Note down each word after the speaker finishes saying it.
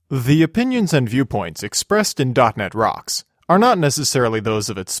The opinions and viewpoints expressed in .NET Rocks are not necessarily those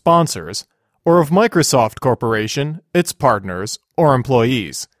of its sponsors, or of Microsoft Corporation, its partners, or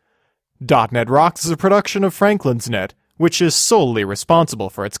employees. .NET Rocks is a production of Franklin's Net, which is solely responsible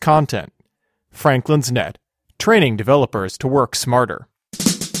for its content. Franklin's Net, training developers to work smarter.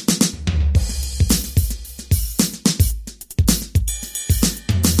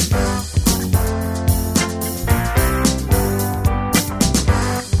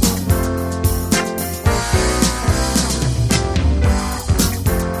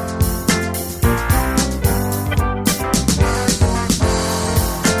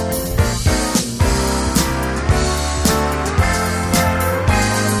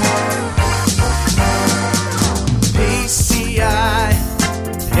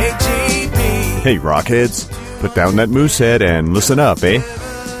 Hey, Rockheads, put down that moose head and listen up, eh?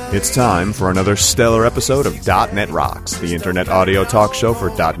 It's time for another stellar episode of .NET Rocks, the internet audio talk show for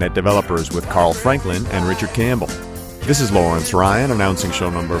 .NET developers with Carl Franklin and Richard Campbell. This is Lawrence Ryan announcing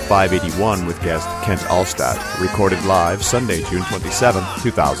show number 581 with guest Kent Alstad, recorded live Sunday, June 27,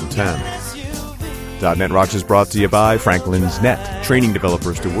 2010. .NET Rocks is brought to you by Franklin's Net, training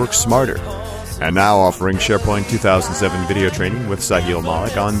developers to work smarter. And now offering SharePoint 2007 video training with Sahil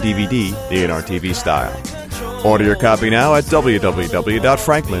Malik on DVD, DNR TV style. Order your copy now at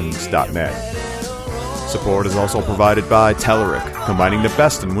www.franklins.net. Support is also provided by Telerik, combining the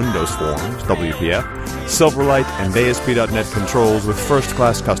best in Windows forms, WPF, Silverlight, and ASP.NET controls with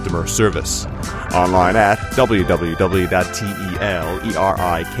first-class customer service. Online at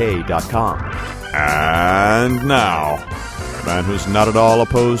www.telerik.com. And now, a man who's not at all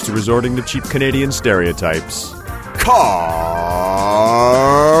opposed to resorting to cheap Canadian stereotypes, Carl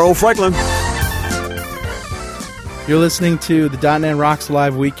Franklin. You're listening to the .NET Rocks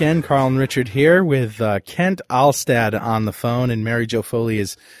Live Weekend. Carl and Richard here with Kent Alstad on the phone, and Mary Jo Foley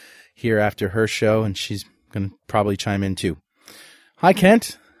is here after her show, and she's going to probably chime in too. Hi,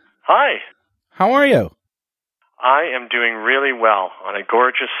 Kent. Hi. How are you? I am doing really well on a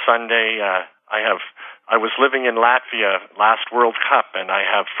gorgeous Sunday. I was living in Latvia last World Cup, and I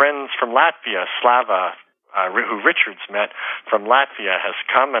have friends from Latvia. Slava, who Richard's met from Latvia, has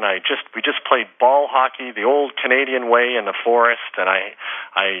come, and we just played ball hockey the old Canadian way in the forest, and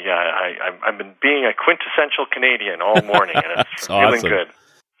I've been being a quintessential Canadian all morning, and it's feeling awesome. good.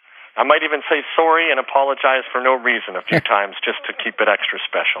 I might even say sorry and apologize for no reason a few times just to keep it extra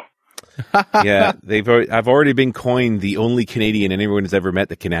special. Yeah, I've already been coined the only Canadian anyone has ever met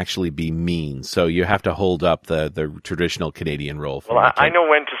that can actually be mean. So you have to hold up the traditional Canadian role. Well, I know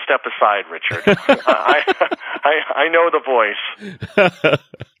when to step aside, Richard. I know the voice.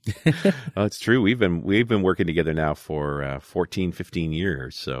 Oh, it's true. We've been working together now for 14, 15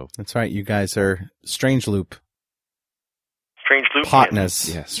 years. So That's right. You guys are Strangeloop. Strangeloop.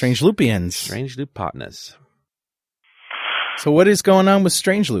 Partners. Yes. Strangeloopians. Strangeloop partners. So what is going on with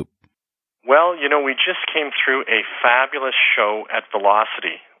Strangeloop? Well, we just came through a fabulous show at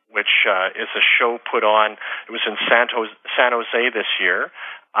Velocity, which is a show put on. It was in San Jose this year,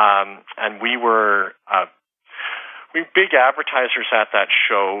 and we were big advertisers at that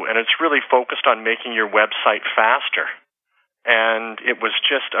show, and it's really focused on making your website faster. And it was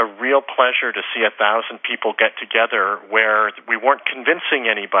just a real pleasure to see 1,000 people get together where we weren't convincing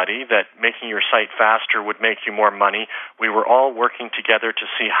anybody that making your site faster would make you more money. We were all working together to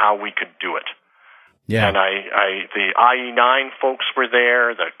see how we could do it. Yeah. And the IE9 folks were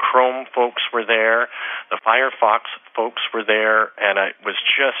there, the Chrome folks were there, the Firefox folks were there, and it was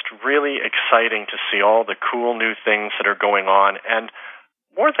just really exciting to see all the cool new things that are going on. And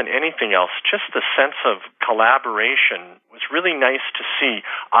more than anything else, just the sense of collaboration was really nice to see.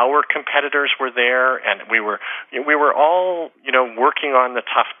 Our competitors were there, and we were all, working on the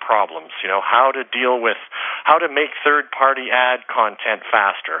tough problems, how to make third-party ad content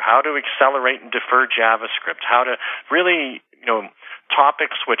faster, how to accelerate and defer JavaScript, how to really,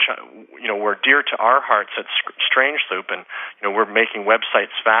 topics which, were dear to our hearts at Strangeloop, and, we're making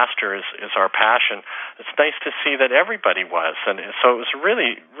websites faster is our passion. It's nice to see that everybody was, and so it was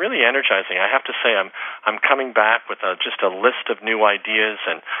really, really energizing. I have to say I'm coming back with just a list of new ideas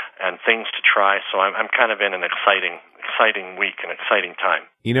and things to try, so I'm kind of in an exciting week, an exciting time.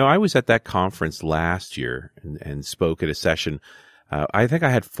 I was at that conference last year and spoke at a session. I think I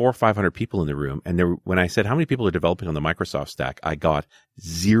had 400 or 500 people in the room, and when I said how many people are developing on the Microsoft stack, I got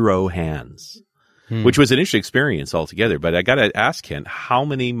 0 hands, which was an interesting experience altogether. But I got to ask Kent, how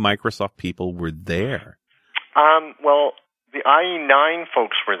many Microsoft people were there? Well, the IE9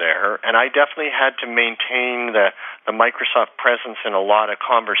 folks were there, and I definitely had to maintain the Microsoft presence in a lot of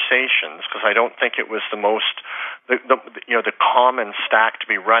conversations because I don't think it was the common stack to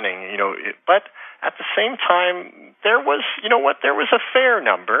be running. But at the same time, there was a fair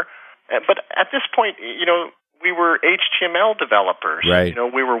number. But at this point, we were HTML developers. Right.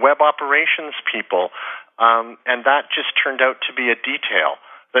 We were web operations people, and that just turned out to be a detail.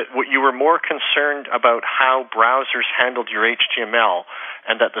 That you were more concerned about how browsers handled your HTML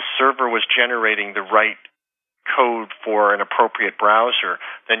and that the server was generating the right code for an appropriate browser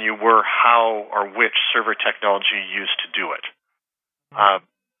than you were how or which server technology you used to do it.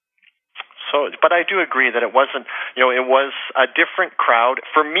 But I do agree that it wasn't, it was a different crowd.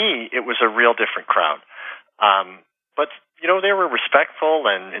 For me, it was a real different crowd. But they were respectful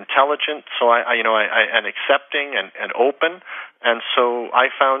and intelligent, so and accepting and open, and so I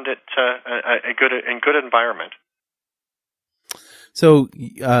found it a good environment. So,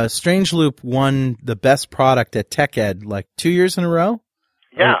 Strangeloop won the best product at TechEd like 2 years in a row?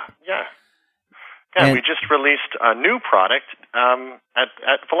 Yeah. And we just released a new product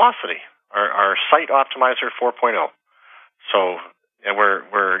at Velocity, our Site Optimizer 4.0. So, and we're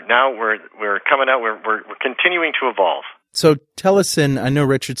coming out. We're continuing to evolve. So tell us, I know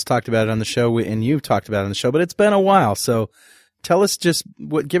Richard's talked about it on the show, and you've talked about it on the show, but it's been a while. So tell us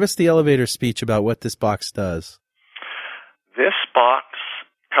give us the elevator speech about what this box does. This box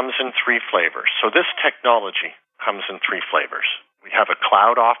comes in 3 flavors. So this technology comes in 3 flavors. We have a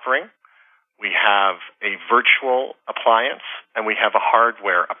cloud offering, we have a virtual appliance, and we have a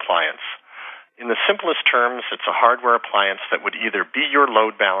hardware appliance. In the simplest terms, it's a hardware appliance that would either be your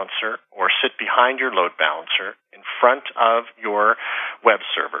load balancer or sit behind your load balancer in front of your web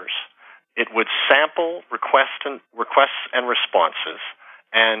servers. It would sample requests and responses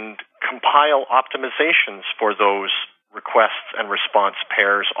and compile optimizations for those requests and response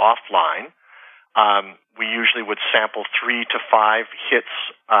pairs offline. We usually would sample 3 to 5 hits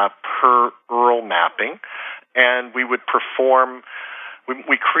per URL mapping, and we would perform.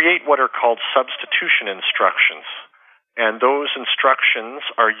 We create what are called substitution instructions, and those instructions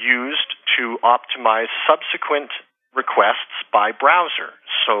are used to optimize subsequent requests by browser.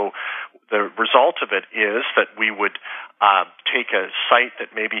 So the result of it is that we would take a site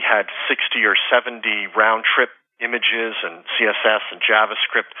that maybe had 60 or 70 round-trip images and CSS and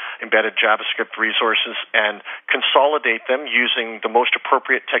JavaScript, embedded JavaScript resources, and consolidate them using the most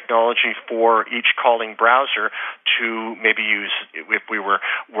appropriate technology for each calling browser to maybe use, if we were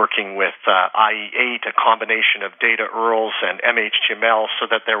working with IE8, a combination of data URLs and MHTML so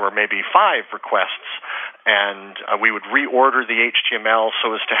that there were maybe 5 requests, and we would reorder the HTML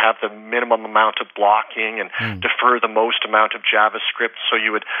so as to have the minimum amount of blocking and defer the most amount of JavaScript. So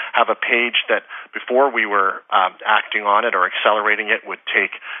you would have a page that before we were acting on it or accelerating it would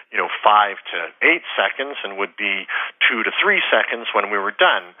take 5 to 8 seconds and would be 2 to 3 seconds when we were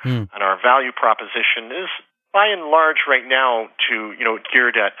done. And our value proposition is by and large right now to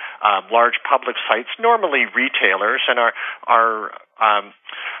geared at large public sites, normally retailers, and our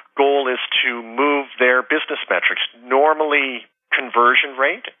goal is to move their business metrics, normally conversion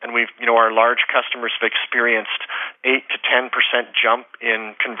rate, and our large customers have experienced 8 to 10% jump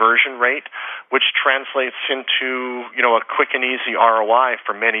in conversion rate, which translates into a quick and easy ROI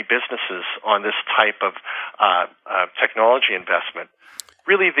for many businesses on this type of technology investment.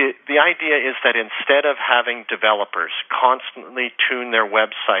 Really, the idea is that instead of having developers constantly tune their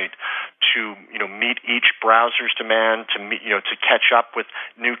website to meet each browser's demand, to catch up with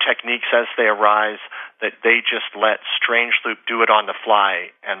new techniques as they arise, that they just let Strangeloop do it on the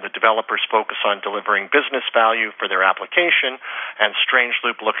fly, and the developers focus on delivering business value for their application, and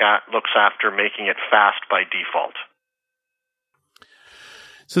Strangeloop looks after making it fast by default.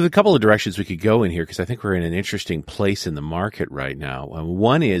 So there's a couple of directions we could go in here because I think we're in an interesting place in the market right now.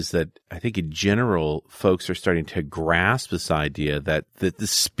 One is that I think in general, folks are starting to grasp this idea that the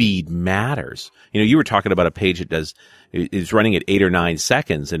speed matters. You were talking about a page that is running at 8 or 9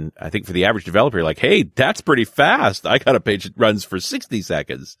 seconds. And I think for the average developer, you're like, hey, that's pretty fast. I got a page that runs for 60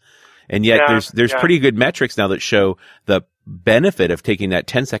 seconds. And yet there's pretty good metrics now that show the benefit of taking that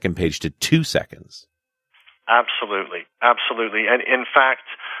 10-second page to 2 seconds. Absolutely. And in fact,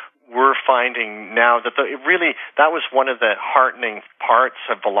 we're finding now that that was one of the heartening parts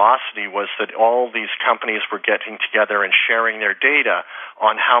of Velocity was that all these companies were getting together and sharing their data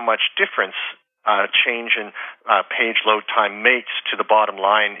on how much difference change in page load time makes to the bottom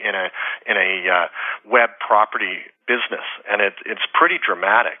line in a web property business, and it's pretty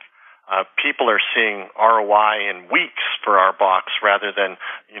dramatic. people are seeing ROI in weeks for our box rather than,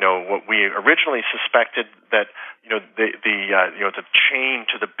 what we originally suspected that, the chain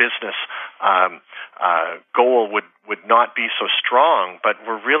to the business goal would not be so strong. But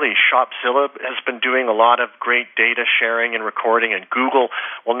Shopzilla has been doing a lot of great data sharing and recording, and Google,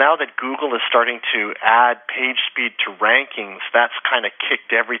 now that Google is starting to add page speed to rankings, that's kind of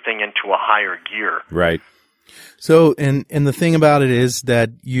kicked everything into a higher gear. Right. So, and the thing about it is that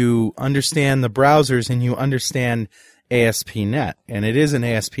you understand the browsers and you understand ASP.NET, and it is an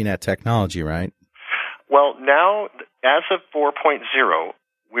ASP.NET technology, right? Well, now, as of 4.0,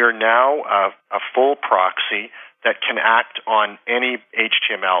 we're now a full proxy that can act on any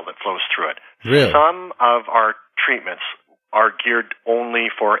HTML that flows through it. Really? Some of our treatments are geared only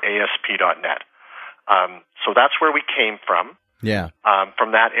for ASP.NET. So that's where we came from,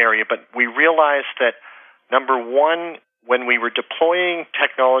 from that area. But we realized that, number one, when we were deploying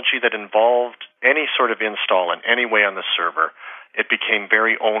technology that involved any sort of install in any way on the server, it became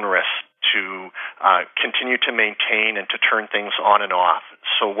very onerous to continue to maintain and to turn things on and off.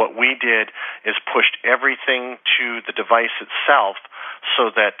 So what we did is pushed everything to the device itself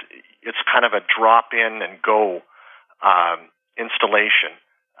so that it's kind of a drop-in and go installation.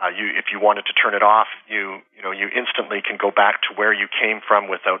 If you wanted to turn it off, you instantly can go back to where you came from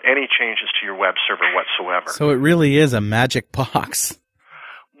without any changes to your web server whatsoever. So it really is a magic box.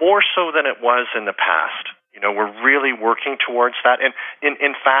 More so than it was in the past. We're really working towards that. And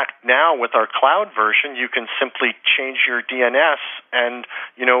in fact, now with our cloud version, you can simply change your DNS and,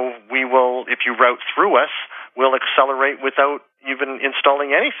 we will, if you route through us, we'll accelerate without even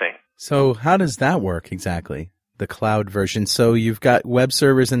installing anything. So how does that work exactly, the cloud version? So you've got web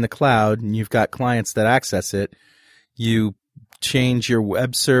servers in the cloud and you've got clients that access it. You change your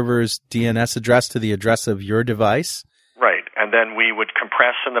web server's DNS address to the address of your device? Right, and then we would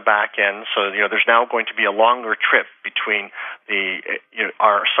compress in the back end. So there's now going to be a longer trip between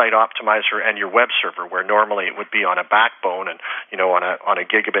our site optimizer and your web server, where normally it would be on a backbone and on a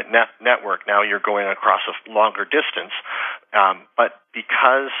gigabit network. Now you're going across a longer distance, but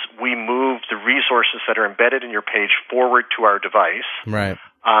because we move the resources that are embedded in your page forward to our device, right?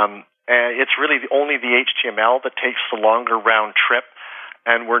 It's really only the HTML that takes the longer round trip.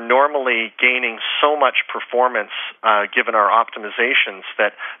 And we're normally gaining so much performance given our optimizations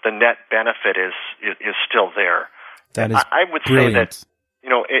that the net benefit is still there. That is I would brilliant. say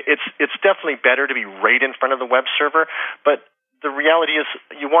that it's definitely better to be right in front of the web server, but the reality is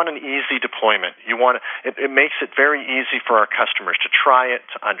you want an easy deployment. It makes it very easy for our customers to try it,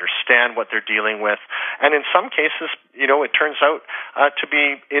 to understand what they're dealing with, and in some cases, it turns out to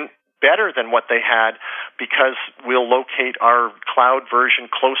be better than what they had, because we'll locate our cloud version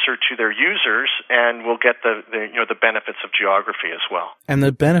closer to their users, and we'll get the benefits of geography as well. And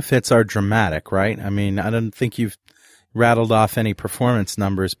the benefits are dramatic, right? I mean, I don't think you've rattled off any performance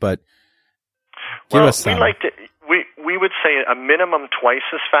numbers, but give us some. We would say a minimum twice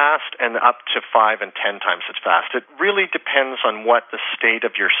as fast and up to 5 and 10 times as fast. It really depends on what the state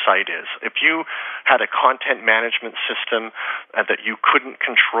of your site is. If you had a content management system that you couldn't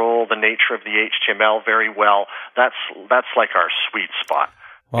control the nature of the HTML very well, that's like our sweet spot.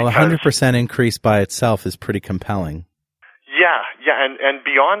 Well, 100% increase by itself is pretty compelling. Yeah, and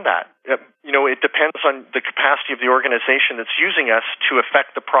beyond that, it depends on the capacity of the organization that's using us to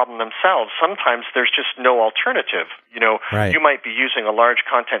affect the problem themselves. Sometimes there's just no alternative. Right. You might be using a large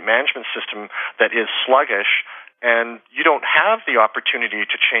content management system that is sluggish, and you don't have the opportunity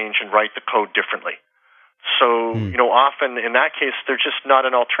to change and write the code differently. So, often in that case, there's just not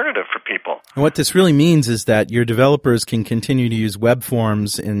an alternative for people. And what this really means is that your developers can continue to use web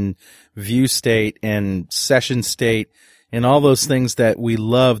forms in view state and session state and all those things that we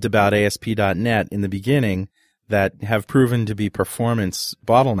loved about ASP.NET in the beginning that have proven to be performance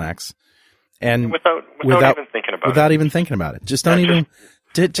bottlenecks. And without even thinking about it. Without even thinking about it. Just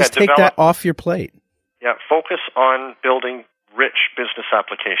take that off your plate. Yeah, focus on building rich business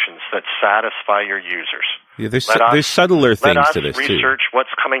applications that satisfy your users. Yeah, there's subtler things to this, too. Let us research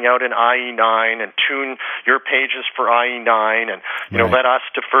what's coming out in IE9 and tune your pages for IE9, and let us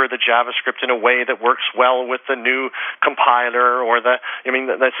defer the JavaScript in a way that works well with the new compiler.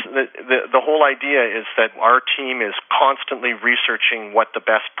 That's the whole idea is that our team is constantly researching what the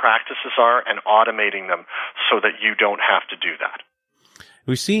best practices are and automating them so that you don't have to do that.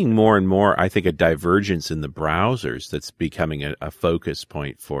 We're seeing more and more, I think, a divergence in the browsers that's becoming a focus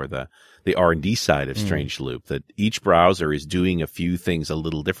point for the R&D side of Strangeloop, that each browser is doing a few things a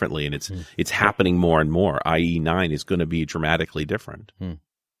little differently, and it's happening more and more. IE9 is going to be dramatically different.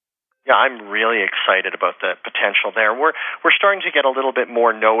 Yeah, Yeah, I'm really excited about the potential there. We're starting to get a little bit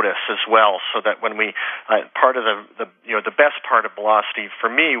more notice as well, so that when we part of the best part of Velocity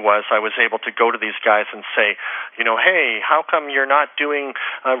for me was I was able to go to these guys and say, hey, how come you're not doing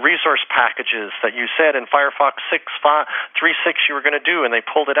resource packages that you said in Firefox 3.6 you were going to do, and they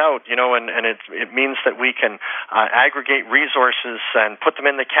pulled it out, and it means that we can aggregate resources and put them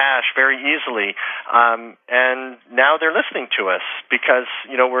in the cache very easily, and now they're listening to us because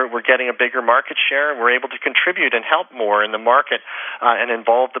we're getting a bigger market share, and we're able to contribute and help more in the market and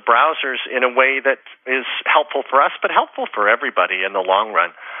involve the browsers in a way that is helpful for us, but helpful for everybody in the long run.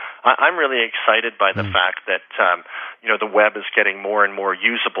 I'm really excited by the fact that the web is getting more and more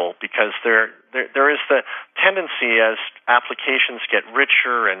usable, because there is the tendency as applications get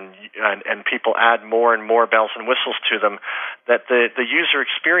richer and people add more and more bells and whistles to them, that the user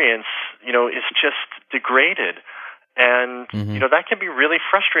experience is just degraded. And that can be really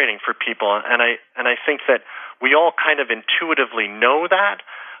frustrating for people, and I think that we all kind of intuitively know that,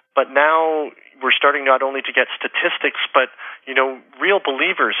 but now we're starting not only to get statistics, but real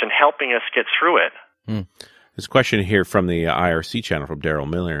believers in helping us get through it. There's a question here from the IRC channel from Daryl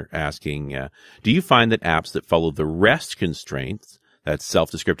Miller asking, do you find that apps that follow the REST constraints, that's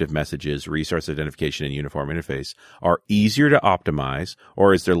self-descriptive messages, resource identification, and uniform interface, are easier to optimize,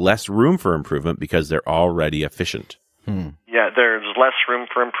 or is there less room for improvement because they're already efficient? Yeah, there's less room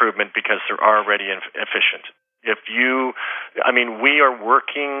for improvement because they're already efficient. We are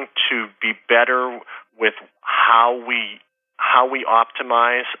working to be better with how we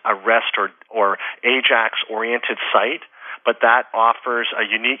optimize a REST or AJAX-oriented site, but that offers a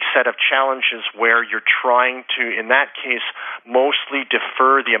unique set of challenges where you're trying to, in that case, mostly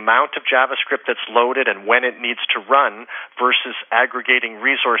defer the amount of JavaScript that's loaded and when it needs to run versus aggregating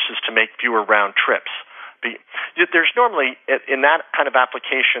resources to make fewer round trips. There's normally, in that kind of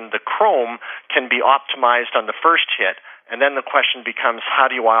application, the Chrome can be optimized on the first hit, and then the question becomes, how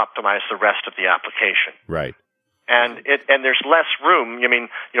do you optimize the rest of the application? Right. And there's less room.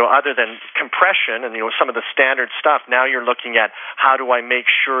 Other than compression and some of the standard stuff. Now you're looking at how do I make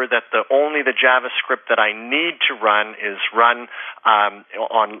sure that only the JavaScript that I need to run is run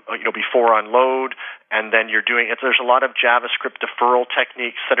before on load, and then you're doing it. There's a lot of JavaScript deferral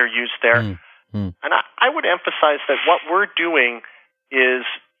techniques that are used there. And I would emphasize that what we're doing is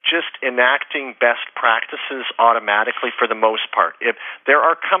just enacting best practices automatically for the most part. If there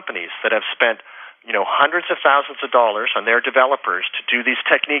are companies that have spent hundreds of thousands of dollars on their developers to do these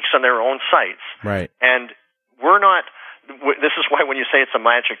techniques on their own sites, right? And we're not. This is why when you say it's a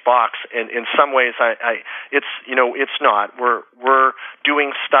magic box, in some ways, it's not. We're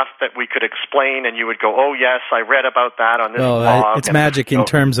doing stuff that we could explain, and you would go, "Oh yes, I read about that on this blog." It's magic in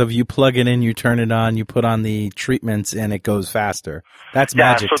terms of you plug it in, you turn it on, you put on the treatments, and it goes faster. That's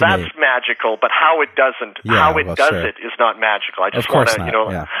magic. So that's magical, but how it doesn't, it is not magical. I just want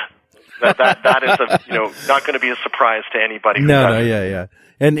to, that is not going to be a surprise to anybody. Yeah.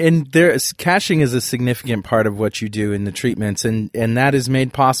 And caching is a significant part of what you do in the treatments, and that is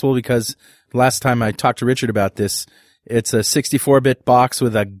made possible because last time I talked to Richard about this, it's a 64-bit box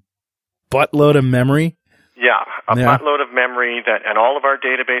with a buttload of memory. Yeah, buttload of memory and all of our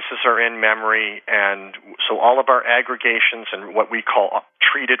databases are in memory, and so all of our aggregations and what we call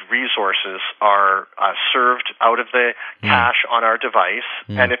treated resources are served out of the cache on our device.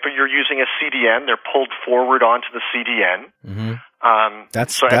 And if you're using a CDN, they're pulled forward onto the CDN.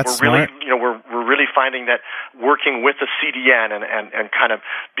 That's we're smart. really, we're really finding that working with the CDN and kind of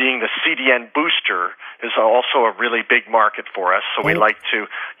being the CDN booster is also a really big market for us. So we like to,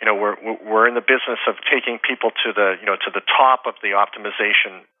 we're in the business of taking people to the top of the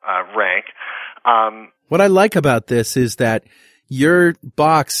optimization rank. What I like about this is that your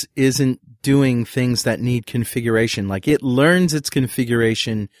box isn't doing things that need configuration. Like it learns its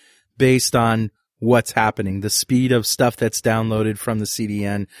configuration based on what's happening, the speed of stuff that's downloaded from the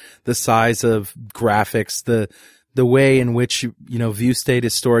CDN, the size of graphics, the way in which view state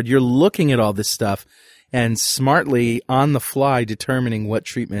is stored. You're looking at all this stuff and smartly on the fly determining what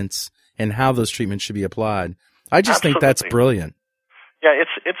treatments and how those treatments should be applied. I just think that's brilliant. Yeah,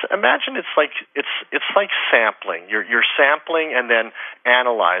 imagine it's like sampling. You're sampling and then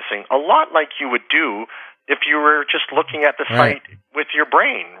analyzing a lot like you would do if you were just looking at the site with your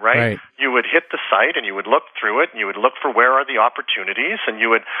brain, right? You would hit the site and you would look through it and you would look for where are the opportunities and you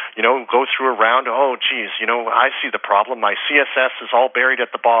would, go through a round. Oh, geez, I see the problem. My CSS is all buried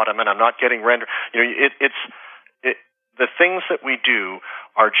at the bottom and I'm not getting rendered. The things that we do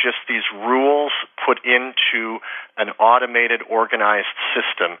are just these rules put into an automated, organized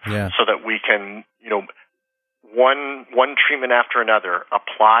system so that we can, one treatment after another,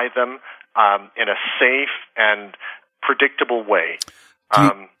 apply them in a safe and predictable way.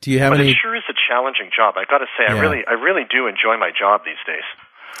 Do you have but any? It sure is a challenging job. I got to say, Yeah. I really do enjoy my job these days.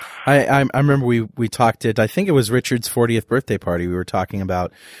 I remember we talked at, I think it was Richard's 40th birthday party. We were talking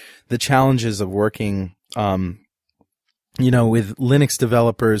about the challenges of working, with Linux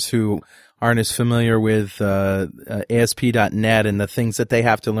developers who aren't as familiar with ASP.NET and the things that they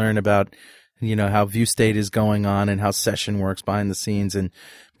have to learn about, how view state is going on and how session works behind the scenes, and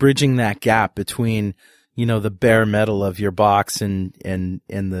bridging that gap between, the bare metal of your box and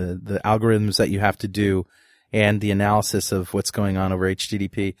the algorithms that you have to do and the analysis of what's going on over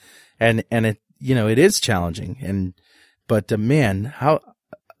HTTP. And it, it is challenging. But man, how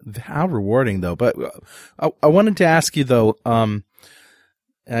rewarding though. But I wanted to ask you though, and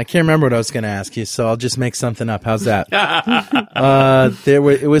I can't remember what I was going to ask you, so I'll just make something up. How's that?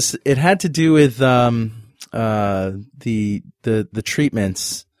 It had to do with, the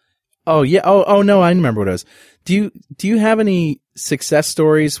treatments. Oh yeah. Oh no, I remember what it was. Do you have any success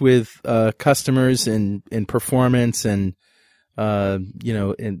stories with customers in performance and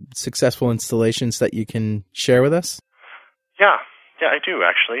in successful installations that you can share with us? Yeah, I do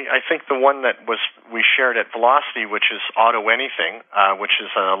actually. I think the one that we shared at Velocity, which is Auto Anything, which is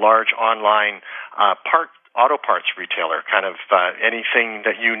a large online auto parts retailer, kind of anything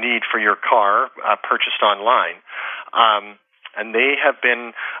that you need for your car purchased online. And they have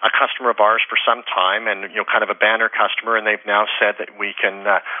been a customer of ours for some time, and kind of a banner customer. And they've now said that we can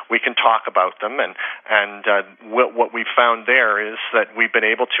talk about them. And what we found there is that we've been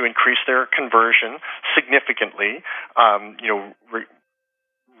able to increase their conversion significantly.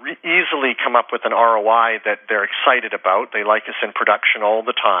 Easily come up with an ROI that they're excited about. They like us in production all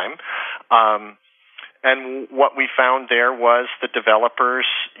the time. And what we found there was the developers,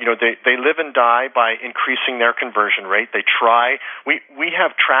 they live and die by increasing their conversion rate. They try. We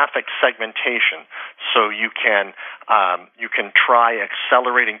have traffic segmentation, so you can try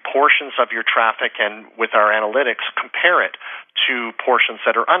accelerating portions of your traffic, and with our analytics, compare it to portions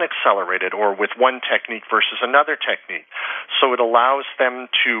that are unaccelerated, or with one technique versus another technique. So it allows them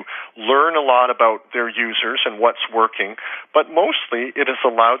to learn a lot about their users and what's working, but mostly it has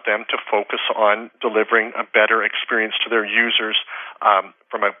allowed them to focus on delivering a better experience to their users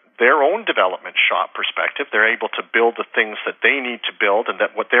from their own development shop perspective. They're able to build the things that they need to build and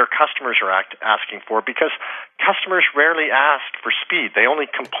that what their customers are asking for, because customers rarely ask for speed. They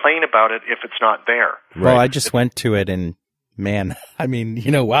only complain about it if it's not there. Well, I just went to it and man, I mean,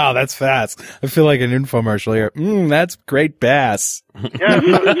 wow, that's fast. I feel like an infomercial here. That's great bass. Yeah,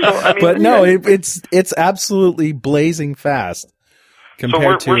 but no, it's absolutely blazing fast. So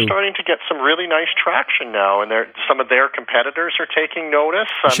we're starting to get some really nice traction now, and some of their competitors are taking notice.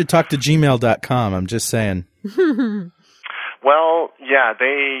 You should talk to gmail.com. I'm just saying. Well, yeah,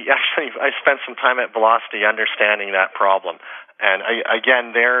 I spent some time at Velocity understanding that problem. And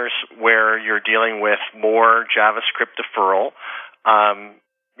again, there's where you're dealing with more JavaScript deferral.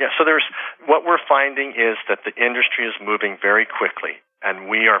 So what we're finding is that the industry is moving very quickly, and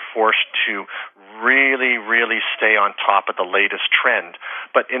we are forced to really, really stay on top of the latest trend.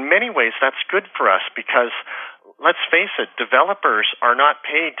 But in many ways, that's good for us because, let's face it, developers are not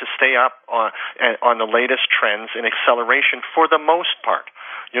paid to stay up on the latest trends in acceleration for the most part.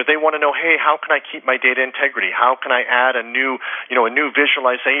 They want to know, hey, how can I keep my data integrity? How can I add a new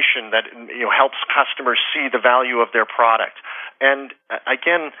visualization that helps customers see the value of their product? And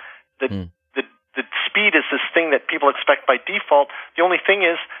again, the speed is this thing that people expect by default. The only thing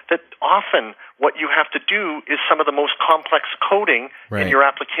is that often what you have to do is some of the most complex coding in your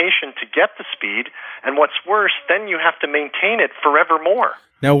application to get the speed. And what's worse, then you have to maintain it forevermore.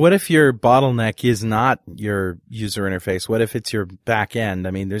 Now, what if your bottleneck is not your user interface? What if it's your back end?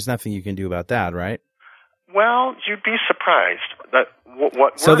 I mean, there's nothing you can do about that, right? Well, you'd be surprised.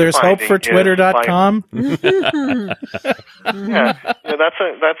 So there's hope for Twitter.com? Yeah, that's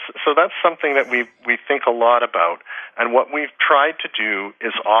something that we think a lot about. And what we've tried to do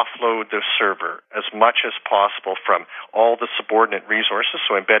is offload the server as much as possible from all the subordinate resources,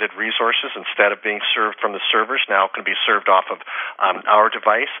 so embedded resources, instead of being served from the servers, now can be served off of our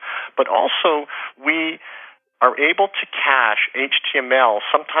device. But also, we are able to cache HTML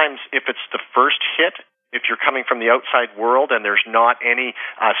sometimes if it's the first hit. If you're coming from the outside world and there's not any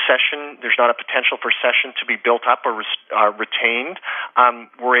session, there's not a potential for session to be built up or retained,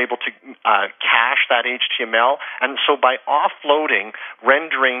 we're able to cache that HTML. And so by offloading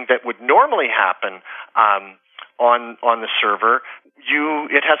rendering that would normally happen on the server,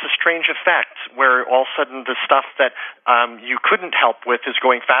 it has a strange effect where all of a sudden the stuff that you couldn't help with is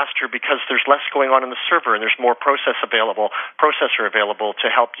going faster because there's less going on in the server and there's more processor available to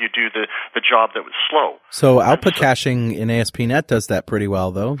help you do the job that was slow. So output caching in ASP.NET does that pretty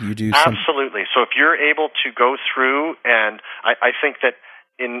well, though. You do absolutely. So if you're able to go through, and I think that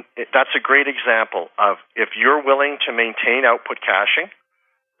that's a great example of if you're willing to maintain output caching,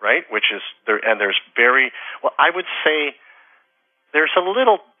 right? Which is there, and there's I would say. There's a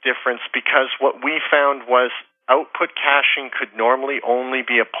little difference because what we found was output caching could normally only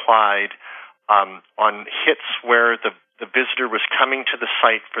be applied on hits where the visitor was coming to the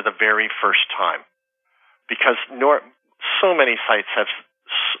site for the very first time. Because so many sites have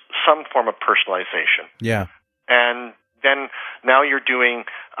some form of personalization. Yeah. And then now you're doing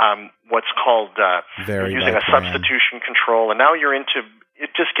what's called using a substitution control, and now you're into it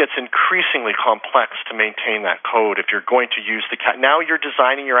just gets increasingly complex to maintain that code if you're going to use now you're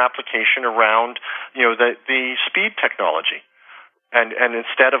designing your application around, the speed technology. And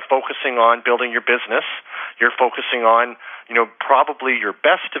instead of focusing on building your business, you're focusing on, probably your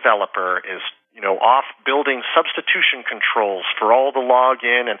best developer is, off building substitution controls for all the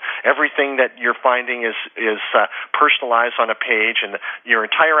login and everything that you're finding is personalized on a page, and your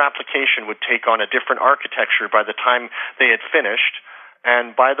entire application would take on a different architecture by the time they had finished.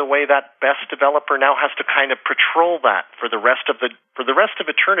 And by the way, that best developer now has to kind of patrol that for the rest of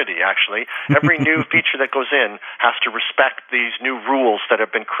eternity. Actually, every new feature that goes in has to respect these new rules that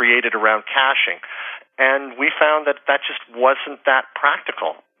have been created around caching. And we found that just wasn't that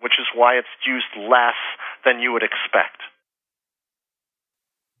practical, which is why it's used less than you would expect.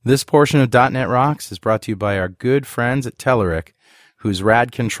 This portion of .NET Rocks is brought to you by our good friends at Telerik, whose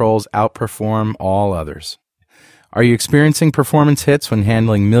rad controls outperform all others. Are you experiencing performance hits when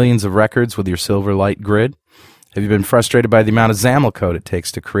handling millions of records with your Silverlight grid? Have you been frustrated by the amount of XAML code it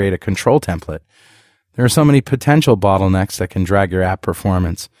takes to create a control template? There are so many potential bottlenecks that can drag your app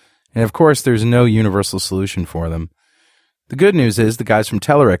performance. And of course, there's no universal solution for them. The good news is the guys from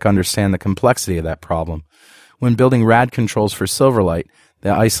Telerik understand the complexity of that problem. When building rad controls for Silverlight, they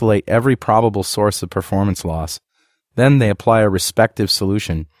isolate every probable source of performance loss. Then they apply a respective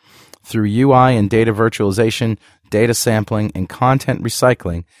solution. Through UI and data virtualization, data sampling, and content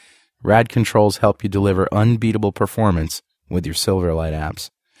recycling, rad controls help you deliver unbeatable performance with your Silverlight apps.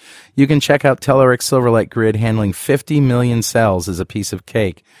 You can check out Telerik's Silverlight Grid handling 50 million cells as a piece of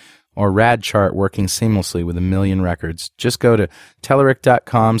cake, or Rad Chart working seamlessly with 1 million records. Just go to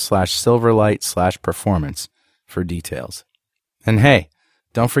telerik.com/silverlight/performance for details. And hey,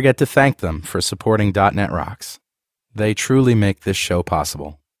 don't forget to thank them for supporting .NET Rocks. They truly make this show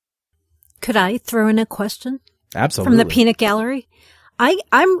possible. Could I throw in a question? Absolutely. From the peanut gallery? I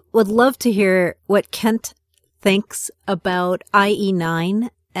would love to hear what Kent thinks about IE9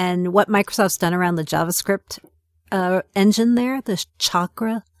 and what Microsoft's done around the JavaScript engine there, the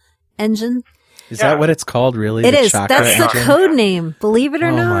Chakra engine. Is that what it's called, really? It is. Chakra That's engine? the code name, believe it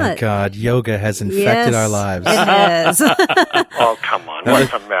or not. Oh, my God. Yoga has infected our lives. It has. Oh, come on.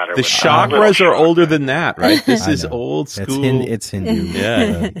 What's the matter The with chakras are older than that, right? This is old school. It's Hindu.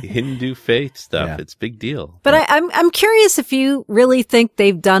 Yeah, Hindu faith stuff. Yeah. It's a big deal. But I'm curious if you really think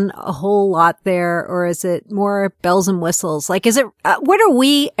they've done a whole lot there, or is it more bells and whistles? Like, is it, what are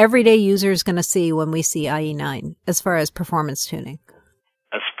we everyday users going to see when we see IE9 as far as performance tuning?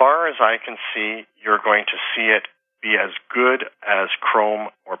 As far as I can see, you're going to see it be as good as Chrome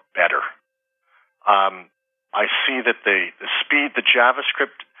or better. I see that the speed, the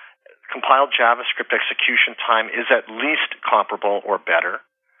JavaScript, compiled JavaScript execution time is at least comparable or better.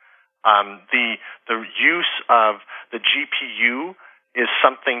 The use of the GPU is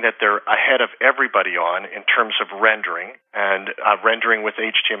something that they're ahead of everybody on in terms of rendering, and rendering with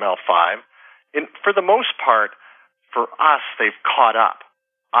HTML5. For the most part, for us, they've caught up.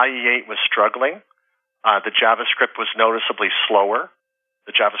 IE8 was struggling. The JavaScript was noticeably slower.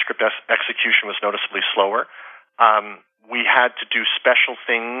 The JavaScript execution was noticeably slower. We had to do special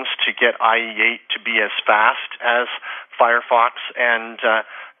things to get IE8 to be as fast as Firefox and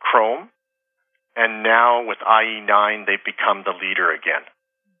Chrome. And now with IE9, they've become the leader again.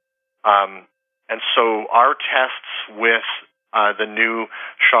 And so our tests with the new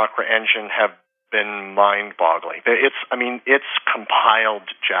Chakra engine have been mind-boggling. It's compiled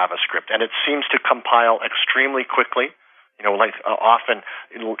JavaScript, and it seems to compile extremely quickly. Often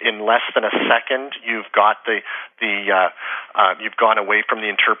in less than a second, you've got you've gone away from the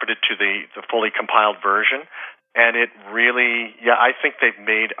interpreted to the fully compiled version, and it really, I think they've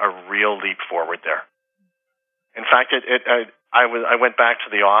made a real leap forward there. In fact, I went back to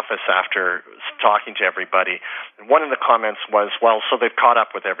the office after talking to everybody, and one of the comments was, well, so they've caught up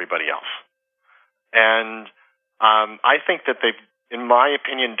with everybody else. And I think that they've, in my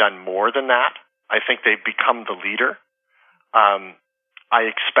opinion, done more than that. I think they've become the leader. I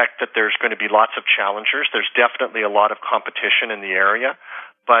expect that there's going to be lots of challengers. There's definitely a lot of competition in the area,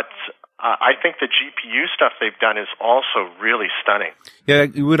 but I think the GPU stuff they've done is also really stunning. Yeah,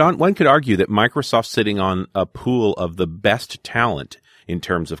 one could argue that Microsoft's sitting on a pool of the best talent in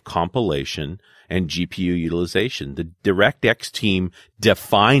terms of compilation and GPU utilization. The DirectX team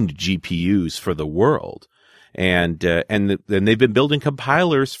defined GPUs for the world. And they've been building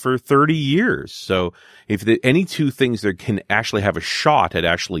compilers for 30 years. So if any two things that can actually have a shot at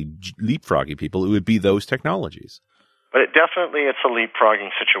actually leapfrogging people, it would be those technologies. But it's a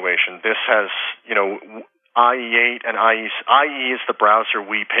leapfrogging situation. This has, IE8 and IE is the browser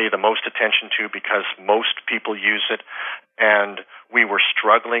we pay the most attention to because most people use it, and we were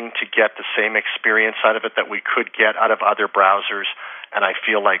struggling to get the same experience out of it that we could get out of other browsers, and I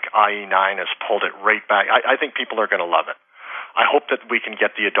feel like IE9 has pulled it right back. I think people are going to love it. I hope that we can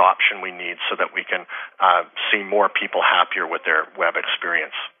get the adoption we need so that we can see more people happier with their web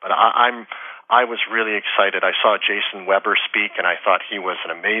experience. But I was really excited. I saw Jason Weber speak, and I thought he was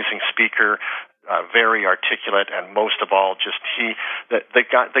an amazing speaker, very articulate, and most of all, just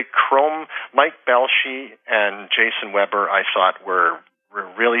the Chrome, Mike Belshie and Jason Weber, I thought were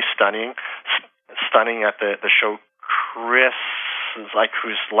really stunning at the show. Chris,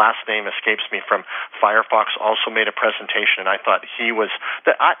 whose last name escapes me, from Firefox, also made a presentation, and I thought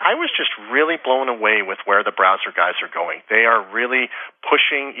I was just really blown away with where the browser guys are going. They are really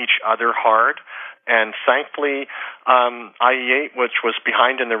pushing each other hard, and thankfully, IE8, which was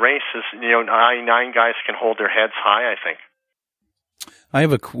behind in the race, IE9 guys can hold their heads high, I think.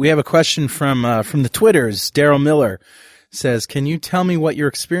 We have a question from the Twitters. Daryl Miller says, can you tell me what your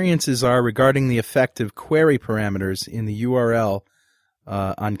experiences are regarding the effect of query parameters in the URL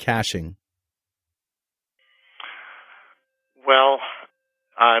on caching? Well,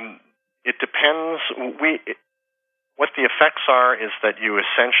 it depends. What the effects are is that you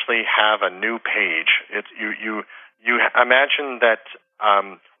essentially have a new page. You imagine that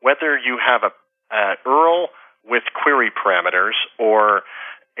whether you have a URL with query parameters or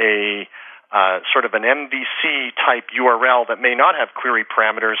a sort of an MVC type URL that may not have query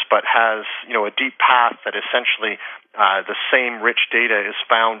parameters but has a deep path that essentially the same rich data is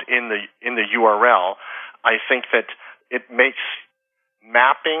found in the URL. I think that it makes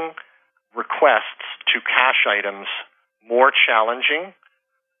mapping requests to cache items more challenging.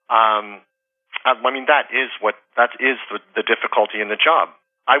 That is the difficulty in the job.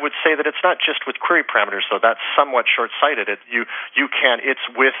 I would say that it's not just with query parameters, though. That's somewhat short-sighted. It's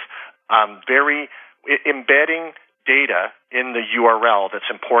with embedding data in the URL that's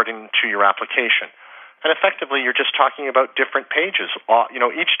important to your application. And effectively, you're just talking about different pages.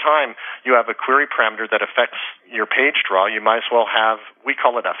 Each time you have a query parameter that affects your page draw, you might as well have, we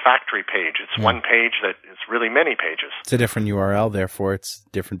call it a factory page. It's one page that is really many pages. It's a different URL, therefore it's a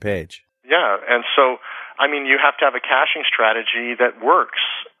different page. Yeah, and so, you have to have a caching strategy that works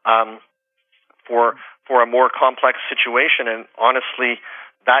for a more complex situation, and honestly,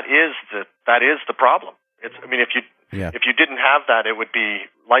 that is the problem. If you didn't have that,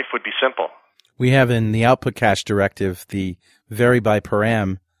 life would be simple. We have in the output cache directive the vary by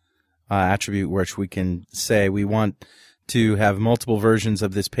param attribute, which we can say we want to have multiple versions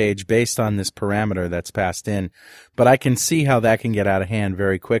of this page based on this parameter that's passed in. But I can see how that can get out of hand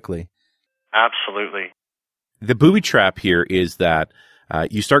very quickly. Absolutely. The booby trap here is that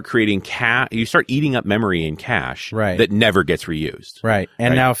you start creating you start eating up memory in cache that never gets reused. Right.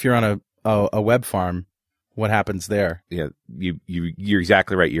 And now if you're on a web farm, what happens there? Yeah, you're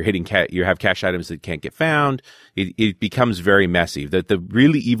exactly right. You're hitting you have cache items that can't get found. It becomes very messy. The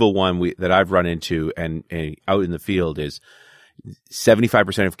really evil one that I've run into and out in the field is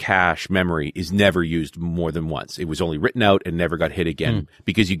 75% of cache memory is never used more than once. It was only written out and never got hit again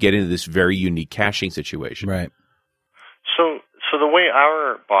because you get into this very unique caching situation. Right. So the way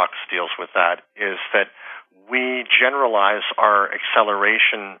our box deals with that is that we generalize our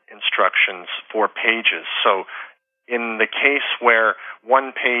acceleration instructions for pages. So in the case where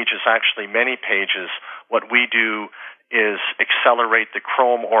one page is actually many pages, what we do is accelerate the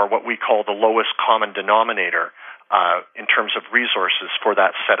Chrome, or what we call the lowest common denominator, in terms of resources for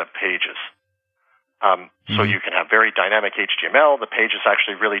that set of pages. So you can have very dynamic HTML. The page is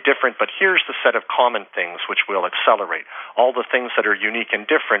actually really different, but here's the set of common things which we'll accelerate. All the things that are unique and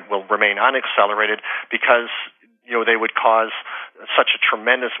different will remain unaccelerated because they would cause such a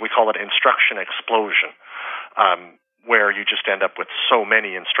tremendous, we call it instruction explosion. where you just end up with so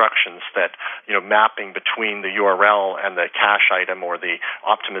many instructions that, mapping between the URL and the cache item or the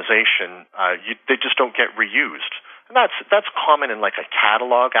optimization, they just don't get reused. And that's common in like a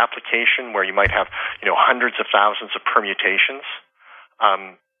catalog application where you might have, hundreds of thousands of permutations.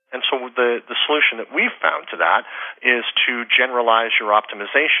 And so the solution that we've found to that is to generalize your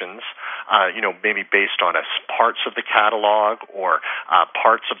optimizations, maybe based on parts of the catalog or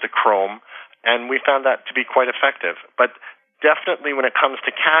parts of the Chrome. And we found that to be quite effective. But definitely when it comes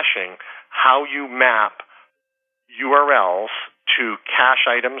to caching, how you map URLs to cache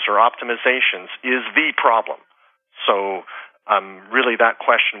items or optimizations is the problem. So really that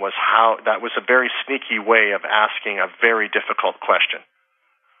question was that was a very sneaky way of asking a very difficult question.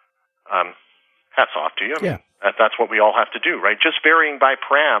 Hats off to you. Yeah. That's what we all have to do, right? Just varying by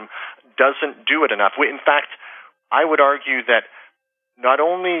param doesn't do it enough. In fact, I would argue that not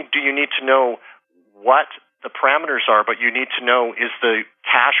only do you need to know what the parameters are, but you need to know, is the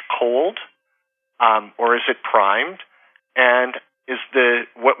cache cold or is it primed? And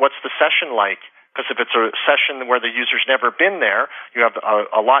what's the session like? Because if it's a session where the user's never been there, you have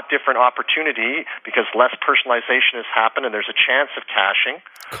a lot different opportunity because less personalization has happened and there's a chance of caching.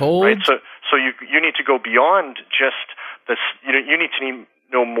 Cold? Right? So you need to go beyond just this. You need to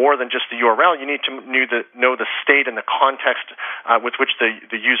know more than just the URL. You need to know the state and the context with which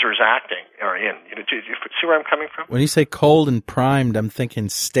the user is acting or in. Do you see where I'm coming from? When you say cold and primed, I'm thinking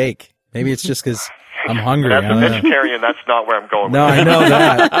steak. Maybe it's just because I'm hungry. As a vegetarian, that's not where I'm going. No, I know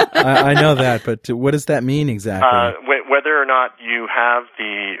that. I know that. But what does that mean exactly? Whether or not you have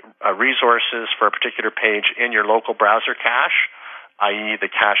the resources for a particular page in your local browser cache, i.e. the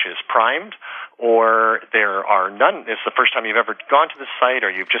cache is primed, or there are none. It's the first time you've ever gone to the site, or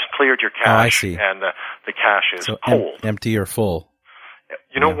you've just cleared your cache, and the cache is cold. Empty or full.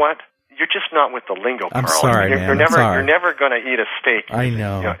 You know what? You're just not with the lingo, Carl. I'm sorry, man. You're never going to eat a steak. I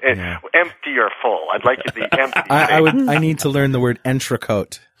know. Empty or full. I'd like it to be empty. I need to learn the word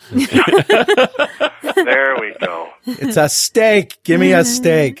entrecote. There we go. It's a steak. Give me a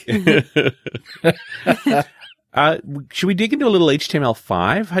steak. Should we dig into a little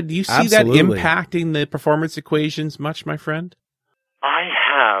HTML5? Do you see Absolutely. that impacting the performance equations much, my friend? I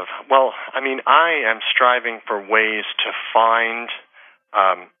have. Well, I am striving for ways to find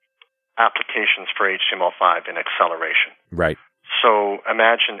applications for HTML5 in acceleration. Right. So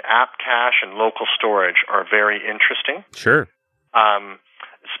imagine app cache and local storage are very interesting. Sure.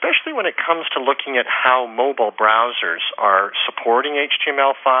 Especially when it comes to looking at how mobile browsers are supporting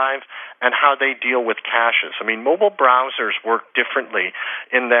HTML5 and how they deal with caches. Mobile browsers work differently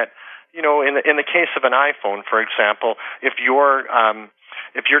in that, in the case of an iPhone, for example, if you're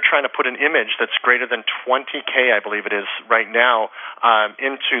trying to put an image that's greater than 20K, I believe it is right now,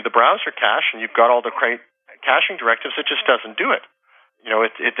 into the browser cache, and you've got all the caching directives, it just doesn't do it.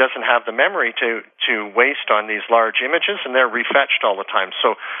 It doesn't have the memory to waste on these large images, and they're refetched all the time.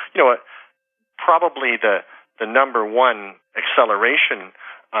 So, probably the number one acceleration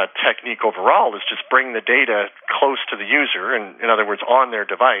technique overall is just bring the data close to the user, and in other words, on their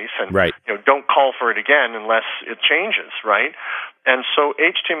device, and don't call for it again unless it changes, right? And so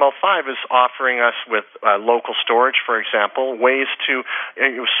HTML5 is offering us with local storage, for example, ways to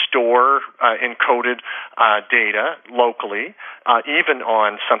store encoded data locally, even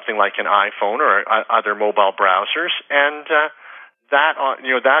on something like an iPhone or other mobile browsers, and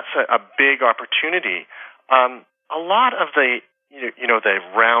that's a big opportunity. A lot of the the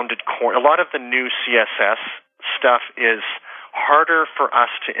rounded corner, a lot of the new CSS stuff is harder for us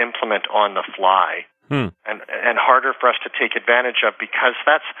to implement on the fly. And harder for us to take advantage of because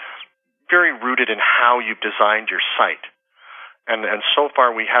that's very rooted in how you've designed your site. And so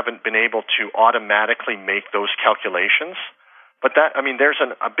far we haven't been able to automatically make those calculations. But there's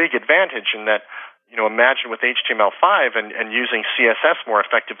a big advantage in that, imagine with HTML5 and using CSS more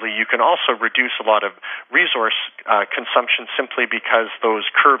effectively, you can also reduce a lot of resource consumption simply because those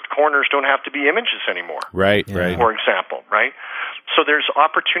curved corners don't have to be images anymore. Right. For example, right? So there's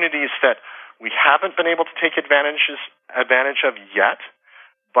opportunities that we haven't been able to take advantage of yet,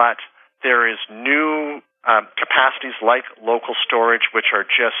 but there is new capacities like local storage, which are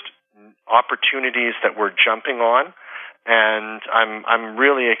just opportunities that we're jumping on, and I'm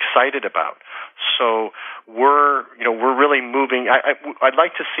really excited about. So we're really moving. I'd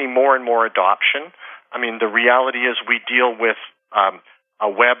like to see more and more adoption. The reality is we deal with a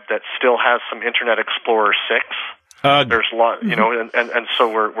web that still has some Internet Explorer 6. There's a lot, and so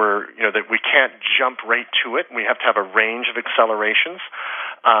we're that we can't jump right to it. We have to have a range of accelerations,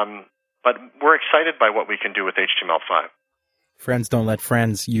 but we're excited by what we can do with HTML5. Friends don't let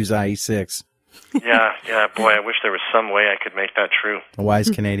friends use IE6. Yeah, boy, I wish there was some way I could make that true. A wise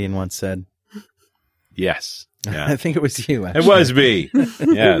Canadian once said. Yes. Yeah. I think it was you, actually. It was me.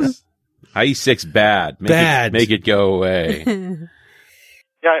 Yes. IE6 bad. Make it go away.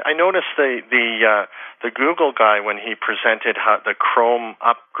 Yeah, I noticed the Google guy when he presented the Chrome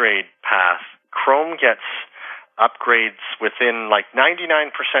upgrade path. Chrome gets upgrades within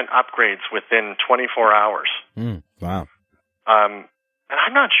 99% upgrades within 24 hours. Wow. And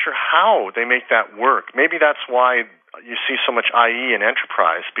I'm not sure how they make that work. Maybe that's why you see so much IE in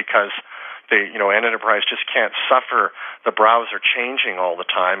enterprise, because enterprise just can't suffer the browser changing all the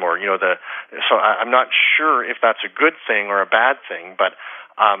time, so I'm not sure if that's a good thing or a bad thing, but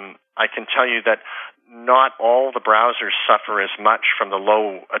I can tell you that not all the browsers suffer as much from the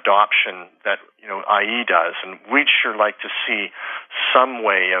low adoption that IE does, and we'd sure like to see some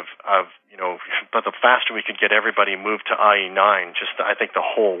way of but the faster we could get everybody moved to IE9, I think the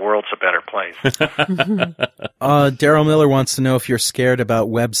whole world's a better place. Daryl Miller wants to know if you're scared about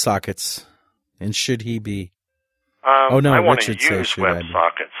WebSockets, and should he be? I want to Richard says, use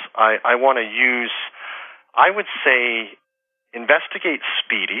WebSockets. I want to use, I would say, investigate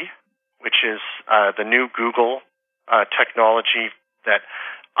Speedy, which is the new Google technology that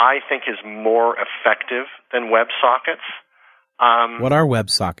I think is more effective than WebSockets. What are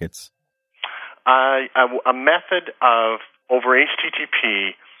WebSockets? A method of, over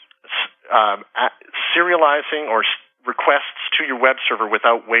HTTP, serializing or requests to your web server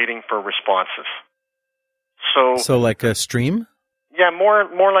without waiting for responses. So like a stream? Yeah, more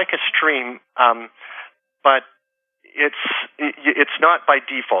like a stream, but it's not by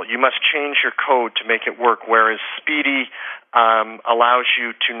default. You must change your code to make it work, whereas Speedy allows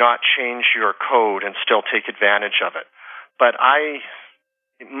you to not change your code and still take advantage of it. But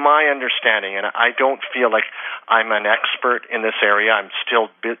my understanding, and I don't feel like I'm an expert in this area, I'm still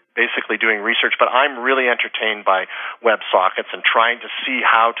basically doing research, but I'm really entertained by WebSockets and trying to see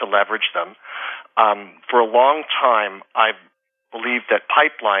how to leverage them. For a long time, I've believed that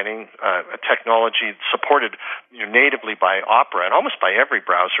pipelining, a technology supported natively by Opera and almost by every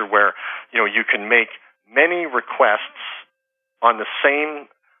browser, where you can make many requests on the same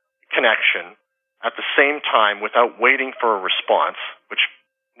connection at the same time without waiting for a response, which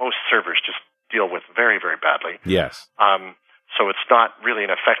most servers just deal with very, very badly. Yes. So it's not really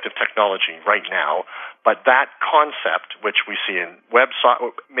an effective technology right now, but that concept, which we see in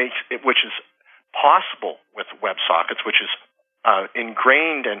which is possible with WebSockets, which is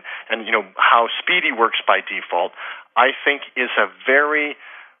ingrained and how Speedy works by default, I think is a very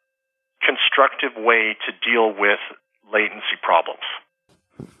constructive way to deal with latency problems.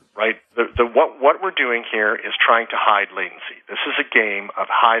 Right? What we're doing here is trying to hide latency. This is a game of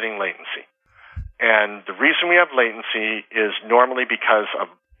hiding latency. And the reason we have latency is normally because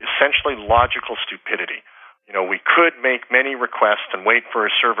of essentially logical stupidity. We could make many requests and wait for a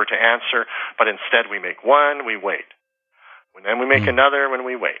server to answer, but instead we make one, we wait. And then we make another when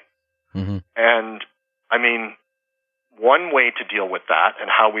we wait. Mm-hmm. And, one way to deal with that, and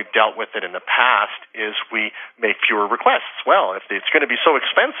how we've dealt with it in the past, is we make fewer requests. Well, if it's going to be so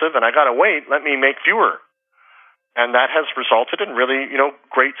expensive and I got to wait, let me make fewer. And that has resulted in really,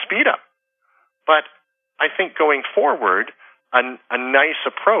 great speed up. But I think going forward, a nice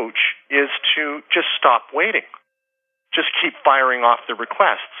approach is to just stop waiting. Just keep firing off the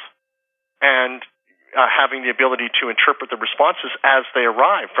requests and having the ability to interpret the responses as they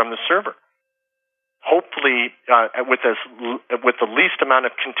arrive from the server. Hopefully, with the least amount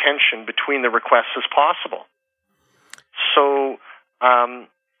of contention between the requests as possible. So,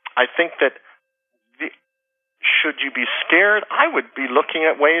 I think that should you be scared, I would be looking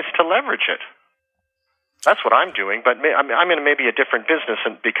at ways to leverage it. That's what I'm doing, but I'm in maybe a different business,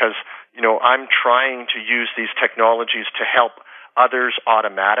 and because I'm trying to use these technologies to help others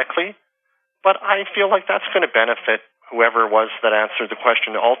automatically. But I feel like that's going to benefit whoever it was that answered the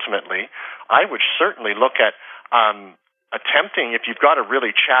question ultimately. I would certainly look at attempting, if you've got a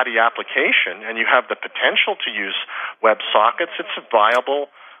really chatty application and you have the potential to use WebSockets, it's a viable.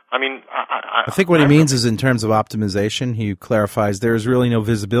 I think what he means is in terms of optimization, he clarifies there is really no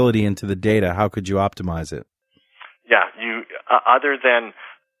visibility into the data. How could you optimize it? Yeah, other than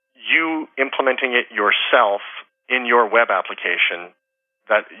you implementing it yourself in your web application,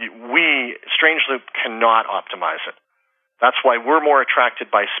 that Strangeloop cannot optimize it. That's why we're more attracted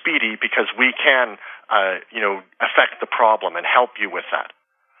by Speedy, because we can, affect the problem and help you with that.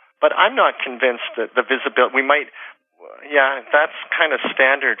 But I'm not convinced that the visibility, that's kind of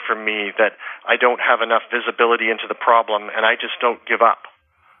standard for me, that I don't have enough visibility into the problem and I just don't give up.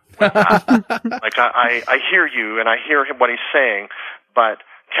 I hear you and I hear what he's saying, but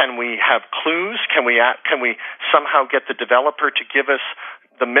Can we have clues? Can we somehow get the developer to give us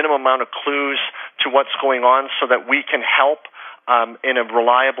the minimum amount of clues to what's going on so that we can help in a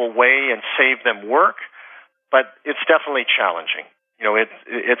reliable way and save them work? But it's definitely challenging.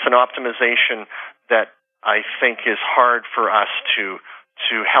 It's an optimization that I think is hard for us to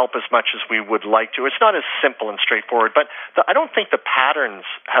help as much as we would like to. It's not as simple and straightforward, but I don't think the patterns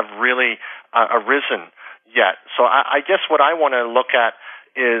have really arisen yet. So I guess what I want to look at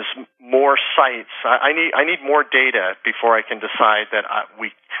is more sites. I need more data before I can decide that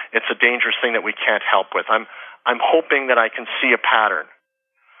it's a dangerous thing that we can't help with. I'm hoping that I can see a pattern.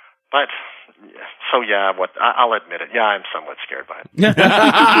 But so yeah, I'll admit it. Yeah, I'm somewhat scared by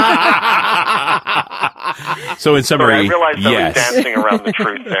it. So in summary, I realized yes. I was dancing around the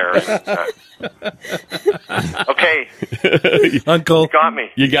truth there. Okay, Uncle, you got me.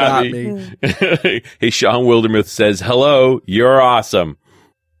 You got me. Hey, Sean Wildermuth says, hello, you're awesome.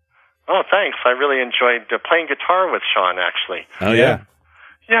 Oh, thanks. I really enjoyed playing guitar with Sean, actually. Oh, yeah?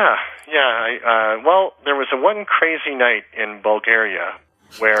 Yeah. Well, there was one crazy night in Bulgaria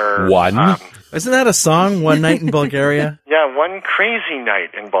where... One? Isn't that a song, One Night in Bulgaria? Yeah, one crazy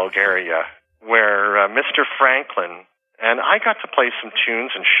night in Bulgaria where Mr. Franklin and I got to play some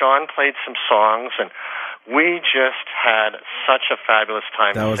tunes, and Sean played some songs, and we just had such a fabulous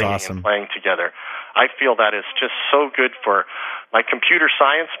time singing and playing together. I feel that is just so good for my computer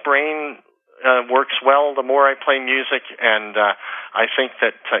science brain. Works well the more I play music, and I think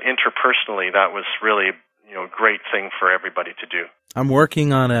that interpersonally that was really a great thing for everybody to do. I'm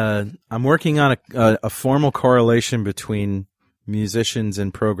working on a formal correlation between musicians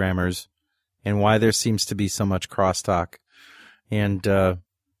and programmers, and why there seems to be so much crosstalk. And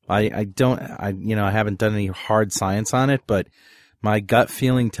I haven't done any hard science on it, but my gut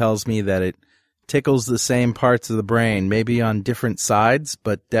feeling tells me that it tickles the same parts of the brain, maybe on different sides,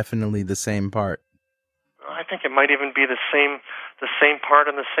 but definitely the same part. I think it might even be the same part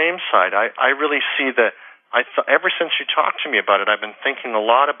on the same side. I really see that. Ever since you talked to me about it, I've been thinking a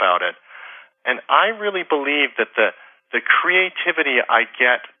lot about it, and I really believe that the creativity I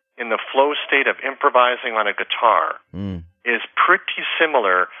get in the flow state of improvising on a guitar is pretty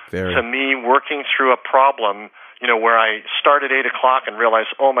similar to me working through a problem. Where I start at 8 o'clock and realize,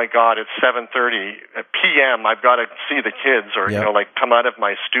 oh my God, it's 7:30 p.m. I've got to see the kids, or come out of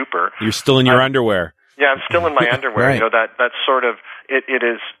my stupor. You're still in your underwear. Yeah, I'm still in my underwear. Right. That sort of it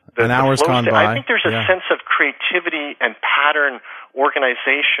is. An hour's gone by. I think there's a sense of creativity and pattern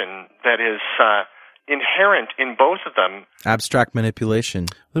organization that is inherent in both of them. Abstract manipulation.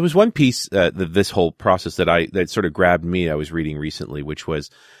 There was one piece this whole process that sort of grabbed me. I was reading recently, which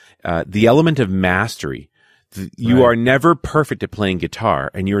was the element of mastery. You are never perfect at playing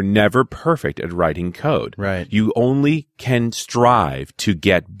guitar, and you're never perfect at writing code. Right. You only can strive to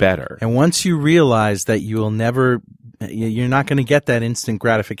get better. And once you realize that you're not going to get that instant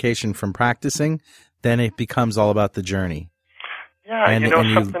gratification from practicing, then it becomes all about the journey. Yeah, and you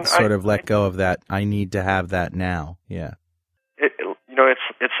sort of let go of that. I need to have that now. Yeah.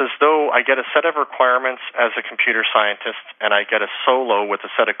 It's as though I get a set of requirements as a computer scientist, and I get a solo with a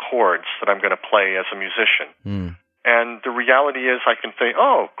set of chords that I'm going to play as a musician. And the reality is, I can say,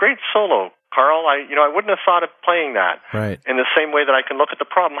 "Oh, great solo, Carl! I wouldn't have thought of playing that." Right. In the same way that I can look at the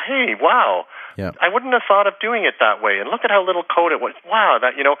problem. Hey, wow! Yeah. I wouldn't have thought of doing it that way. And look at how little code it was. Wow!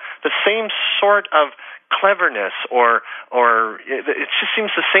 That the same sort of cleverness, or it just seems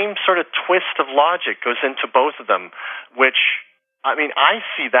the same sort of twist of logic goes into both of them, which. I mean, I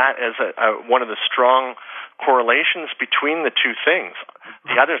see that as one of the strong correlations between the two things.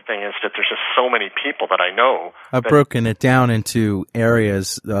 The other thing is that there's just so many people that I know. I've broken it down into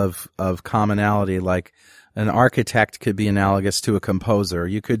areas of commonality, like an architect could be analogous to a composer.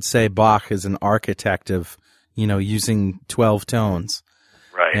 You could say Bach is an architect of, using 12 tones.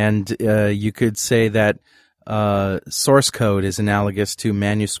 Right. And you could say that source code is analogous to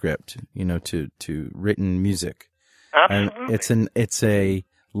manuscript, to written music. Absolutely. And it's a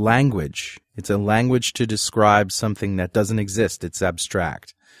language. It's a language to describe something that doesn't exist. It's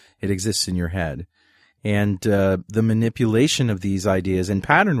abstract. It exists in your head. And the manipulation of these ideas and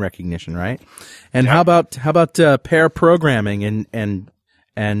pattern recognition, right? And how about pair programming and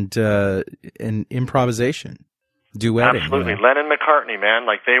improvisation, duetting? Absolutely. Lennon McCartney, man,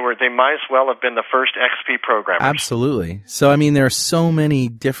 they might as well have been the first XP programmers. Absolutely. So there are so many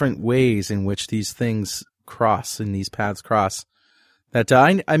different ways in which these things cross and these paths cross. That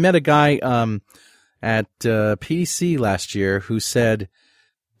I met a guy at PC last year who said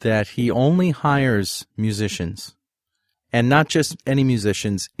that he only hires musicians, and not just any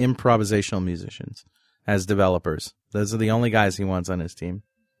musicians, improvisational musicians, as developers. Those are the only guys he wants on his team.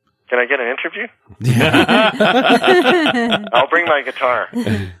 Can I get an interview? Yeah. I'll bring my guitar.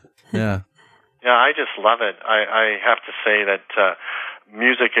 Yeah. Yeah, I just love it. I have to say that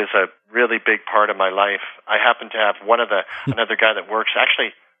music is a really big part of my life. I happen to have another guy that works,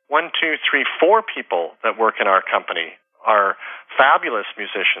 actually 1, 2, 3, 4 people that work in our company are fabulous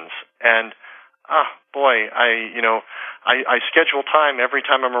musicians. And boy, I schedule time every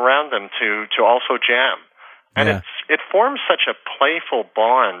time I'm around them to also jam. And it forms such a playful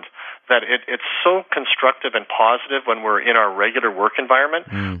bond that it's so constructive and positive when we're in our regular work environment.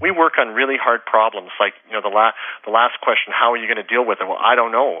 We work on really hard problems, like the last question: how are you going to deal with it? Well, I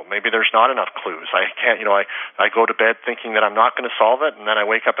don't know. Maybe there's not enough clues. I can't. I go to bed thinking that I'm not going to solve it, and then I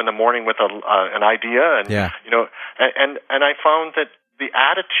wake up in the morning with an idea. And and I found that the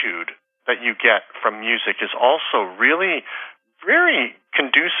attitude that you get from music is also really very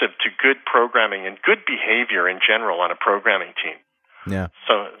conducive to good programming and good behavior in general on a programming team. Yeah.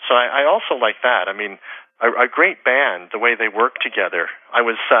 So I also like that. I mean, a great band, the way they work together. I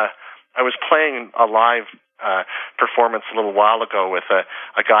was playing a live performance a little while ago with a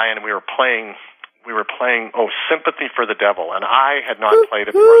guy, and we were playing Sympathy for the Devil, and I had not played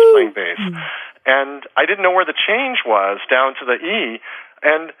it before. I was playing bass, and I didn't know where the change was down to the E,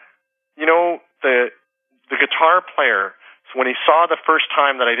 and the guitar player, when he saw the first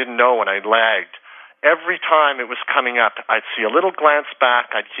time that I didn't know and I lagged, every time it was coming up, I'd see a little glance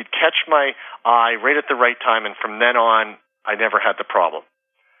back, he'd catch my eye right at the right time, and from then on, I never had the problem.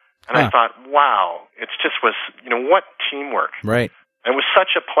 And I thought, wow, it just was, what teamwork. Right. And it was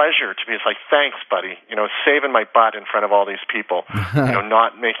such a pleasure to be like, thanks, buddy, saving my butt in front of all these people,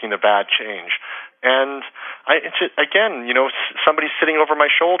 not making the bad change. And somebody sitting over my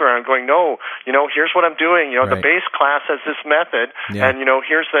shoulder, and I'm going, no, here's what I'm doing. The bass class has this method, and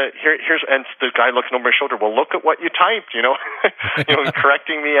here's and the guy looking over my shoulder. Well, look at what you typed,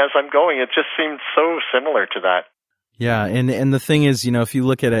 correcting me as I'm going. It just seemed so similar to that. Yeah, and the thing is, if you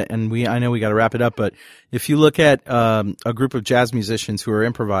look at it, and I know we got to wrap it up, but if you look at a group of jazz musicians who are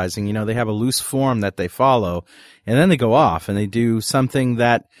improvising, they have a loose form that they follow, and then they go off and they do something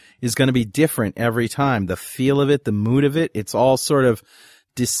that is going to be different every time. The feel of it, the mood of it, it's all sort of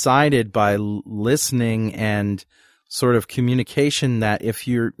decided by listening and sort of communication that if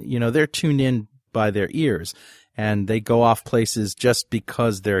you're, they're tuned in by their ears, and they go off places just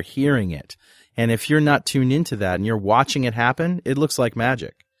because they're hearing it. And if you're not tuned into that and you're watching it happen, it looks like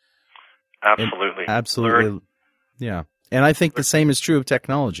magic. Absolutely. Absolutely. Yeah. And I think the same is true of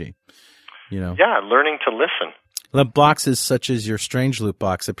technology. Yeah, learning to listen. The boxes such as your Strangeloop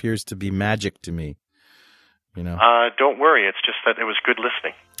box appears to be magic to me. Don't worry. It's just that it was good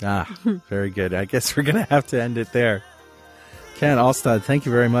listening. Very good. I guess we're going to have to end it there. Kent Alstad, thank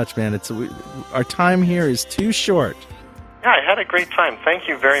you very much, man. Our time here is too short. Yeah, I had a great time. Thank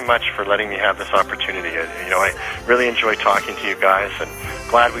you very much for letting me have this opportunity. I really enjoy talking to you guys, and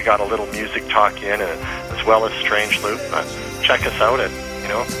glad we got a little music talk in, as well as Strangeloop. Check us out at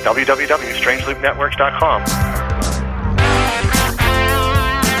www.strangeloopnetworks.com.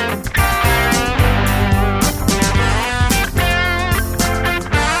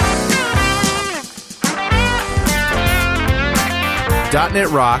 .NET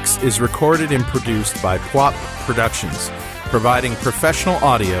Rocks is recorded and produced by PWOP Productions, providing professional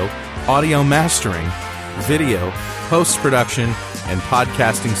audio mastering, video, post-production, and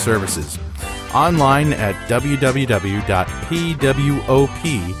podcasting services. Online at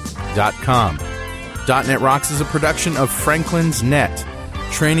www.pwop.com. .NET Rocks is a production of Franklin's Net,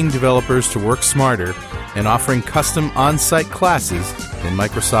 training developers to work smarter and offering custom on-site classes in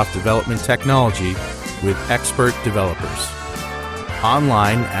Microsoft development technology with expert developers.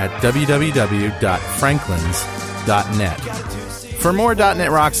 Online at www.franklins.net. For more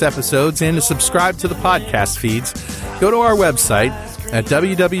 .NET Rocks episodes and to subscribe to the podcast feeds, go to our website at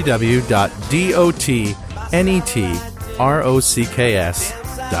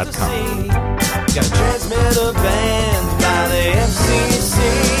www.dotnetrocks.com. Got a transmitter band by the FCC.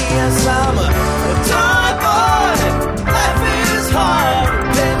 Yes, I'm a